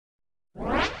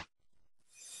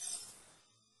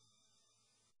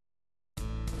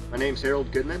My name's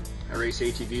Goodman. I race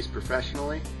ATVs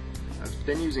professionally. I've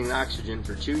been using oxygen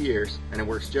for 2 years, and it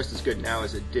works just as good now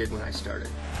as it did when I started.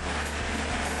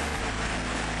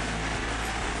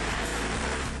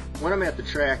 When I'm at the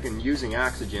track and using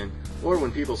oxygen, or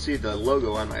when people see the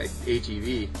logo on my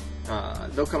ATV,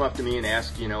 they'll come up to me and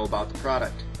ask, about the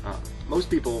product. Most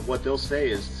people, what they'll say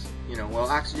is, well,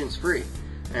 oxygen's free.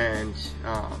 And,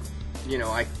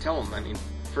 I tell them,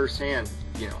 firsthand,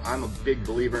 I'm a big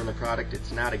believer in the product.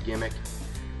 It's not a gimmick.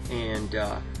 And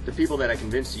the people that I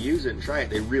convinced to use it and try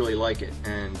it, they really like it,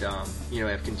 and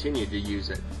have continued to use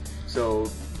it. So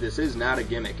this is not a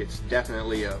gimmick. It's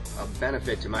definitely a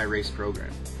benefit to my race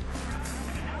program.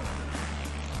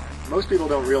 Most people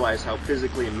don't realize how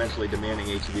physically and mentally demanding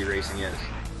ATV racing is.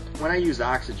 When I use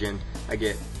oxygen, I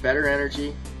get better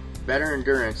energy, better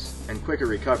endurance, and quicker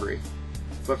recovery.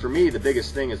 But for me, the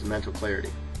biggest thing is the mental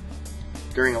clarity.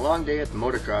 During a long day at the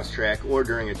motocross track or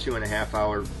during a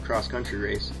 2.5-hour cross-country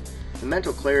race, the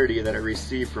mental clarity that I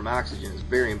receive from oxygen is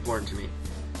very important to me.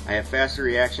 I have faster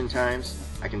reaction times,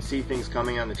 I can see things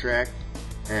coming on the track,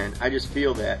 and I just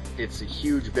feel that it's a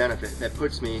huge benefit that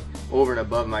puts me over and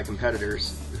above my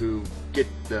competitors who get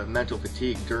the mental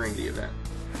fatigue during the event.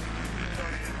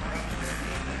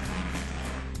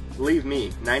 Believe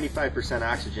me, 95%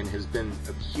 oxygen has been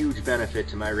a huge benefit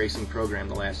to my racing program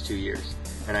the last 2 years,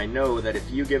 and I know that if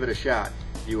you give it a shot,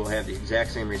 you will have the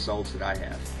exact same results that I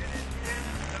have.